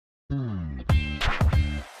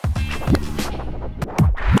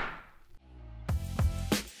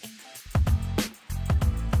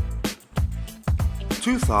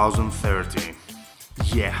2030.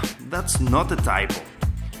 Yeah, that's not a typo.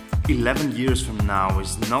 11 years from now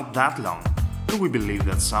is not that long, and we believe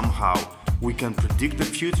that somehow we can predict the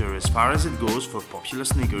future as far as it goes for popular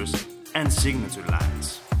sneakers and signature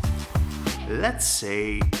lines. Let's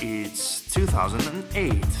say it's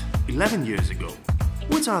 2008, 11 years ago.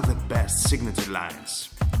 Which are the best signature lines?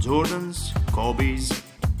 Jordans, Kobe's,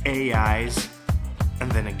 AI's,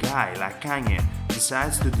 and then a guy like Kanye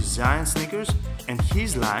decides to design sneakers and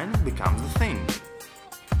his line becomes the thing.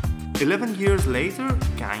 11 years later,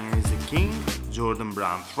 Kanye is the king, Jordan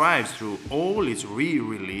Brand thrives through all its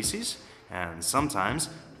re-releases and sometimes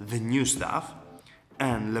the new stuff,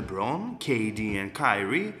 and LeBron, KD and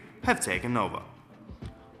Kyrie have taken over.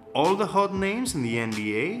 All the hot names in the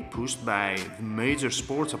NBA, pushed by the major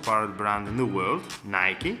sports apparel brand in the world,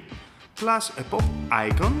 Nike, plus a pop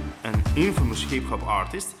icon and infamous hip-hop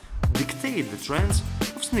artist, dictate the trends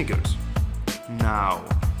of sneakers. Now,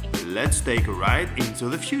 let's take a ride into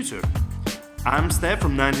the future. I'm Steph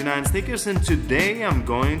from 99 Sneakers, and today I'm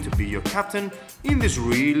going to be your captain in this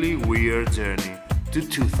really weird journey to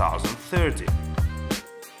 2030.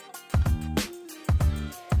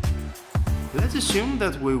 Let's assume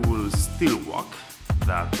that we will still walk,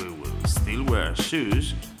 that we will still wear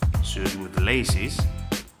shoes with laces,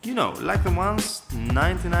 you know, like the ones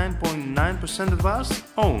 99.9% of us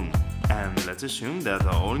own. And let's assume that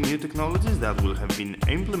all new technologies that will have been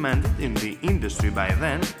implemented in the industry by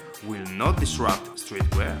then will not disrupt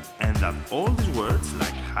streetwear, and that all these words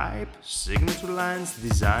like hype, signature lines,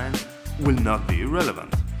 design will not be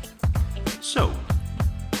irrelevant. So,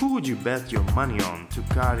 who would you bet your money on to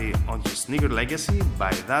carry on your sneaker legacy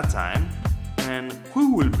by that time, and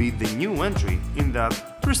who will be the new entry in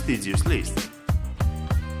that prestigious list?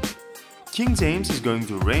 King James is going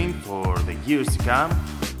to reign for the years to come,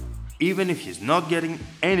 even if he's not getting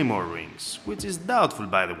any more rings, which is doubtful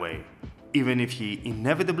by the way, even if he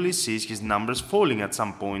inevitably sees his numbers falling at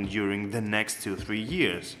some point during the next 2-3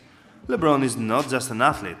 years. LeBron is not just an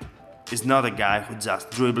athlete, he's not a guy who just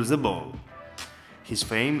dribbles the ball. His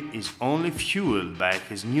fame is only fueled by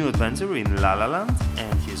his new adventure in La La Land,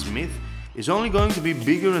 and his myth is only going to be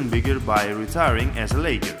bigger and bigger by retiring as a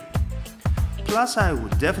Laker. Plus, I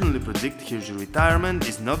would definitely predict his retirement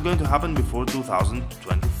is not going to happen before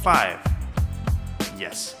 2025.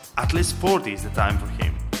 Yes, at least 40 is the time for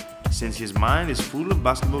him, since his mind is full of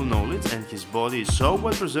basketball knowledge and his body is so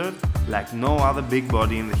well preserved like no other big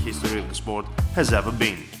body in the history of the sport has ever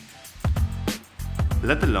been.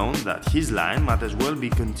 Let alone that his line might as well be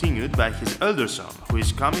continued by his elder son, who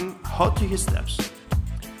is coming hot to his steps.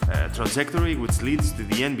 A trajectory which leads to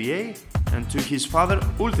the NBA and to his father's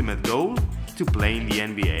ultimate goal to play in the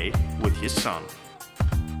NBA with his son.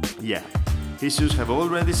 Yeah, his shoes have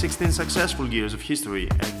already 16 successful years of history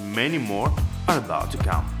and many more are about to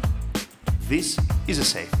come. This is a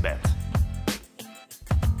safe bet.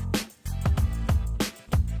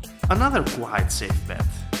 Another quite safe bet.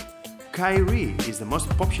 Kyrie is the most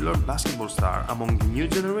popular basketball star among the new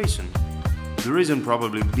generation, the reason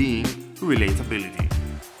probably being relatability.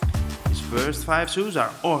 His first 5 shoes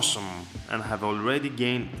are awesome and have already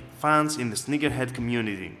gained fans in the sneakerhead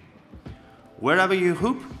community. Wherever you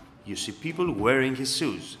hoop, you see people wearing his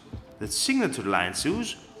shoes, the signature line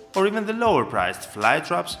shoes or even the lower priced fly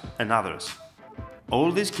traps and others.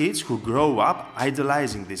 All these kids who grow up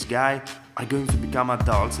idolizing this guy are going to become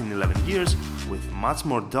adults in 11 years with much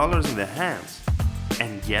more dollars in their hands.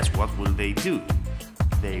 And guess what will they do?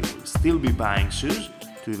 They will still be buying shoes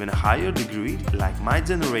to even a higher degree like my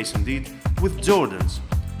generation did with Jordans,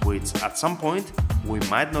 which at some point we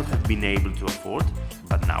might not have been able to afford,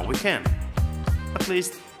 but now we can. At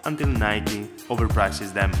least until Nike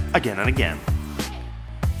overprices them again and again.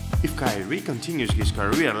 If Kyrie continues his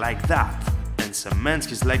career like that and cements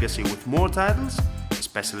his legacy with more titles,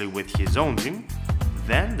 especially with his own team,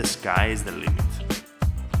 then the sky is the limit.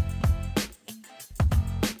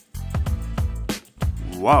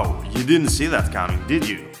 Wow, you didn't see that coming, did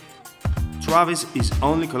you? Travis is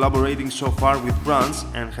only collaborating so far with brands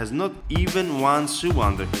and has not even one shoe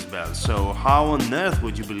under his belt, so how on earth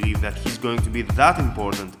would you believe that he's going to be that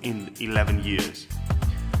important in 11 years?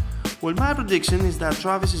 Well, my prediction is that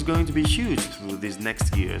Travis is going to be huge through these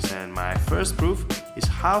next years, and my first proof is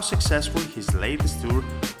how successful his latest tour,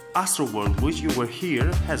 Astroworld Wish You Were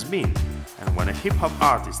Here, has been. And when a hip-hop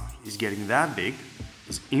artist is getting that big,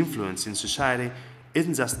 his influence in society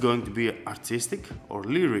isn't just going to be artistic or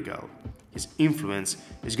lyrical, his influence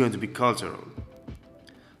is going to be cultural.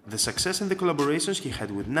 The success in the collaborations he had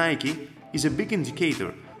with Nike is a big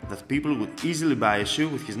indicator that people would easily buy a shoe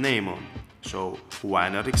with his name on. So why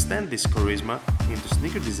not extend this charisma into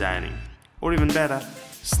sneaker designing? or even better,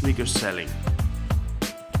 sneaker selling.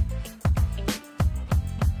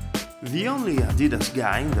 The only Adidas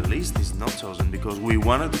guy in the list is not chosen because we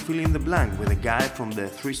wanted to fill in the blank with a guy from the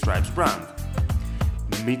Three Stripes brand.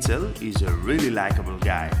 Mitchell is a really likable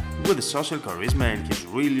guy with a social charisma and he's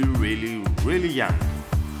really young.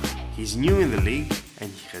 He's new in the league and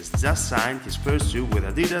he has just signed his first shoe with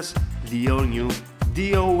Adidas, the all-new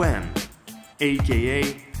d.o.n,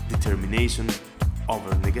 aka determination over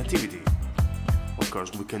negativity. Of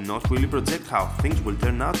course, we cannot really project how things will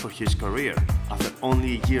turn out for his career after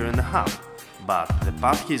only a year and a half, but the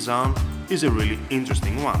path he's on is a really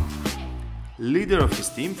interesting one. Leader of his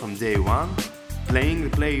team from day one, playing the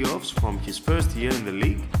playoffs from his first year in the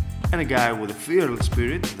league, and a guy with a fearless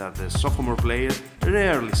spirit that the sophomore player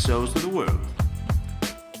rarely shows to the world.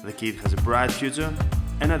 The kid has a bright future,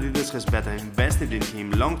 and Adidas has better invested in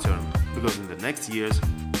him long term because in the next years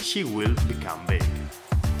he will become big.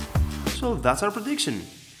 So that's our prediction.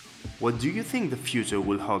 What do you think the future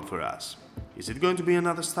will hold for us? Is it going to be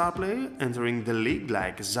another star player entering the league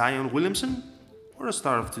like Zion Williamson? Or a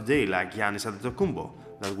star of today like Giannis Antetokounmpo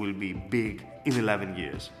that will be big in 11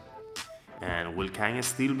 years? And will Kanye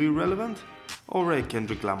still be relevant? Or a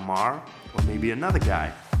Kendrick Lamar? Or maybe another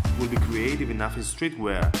guy will be creative enough in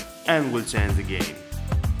streetwear and will change the game?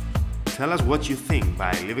 Tell us what you think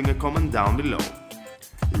by leaving a comment down below.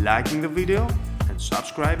 Liking the video and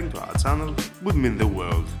subscribing to our channel would mean the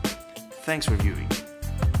world. Thanks for viewing.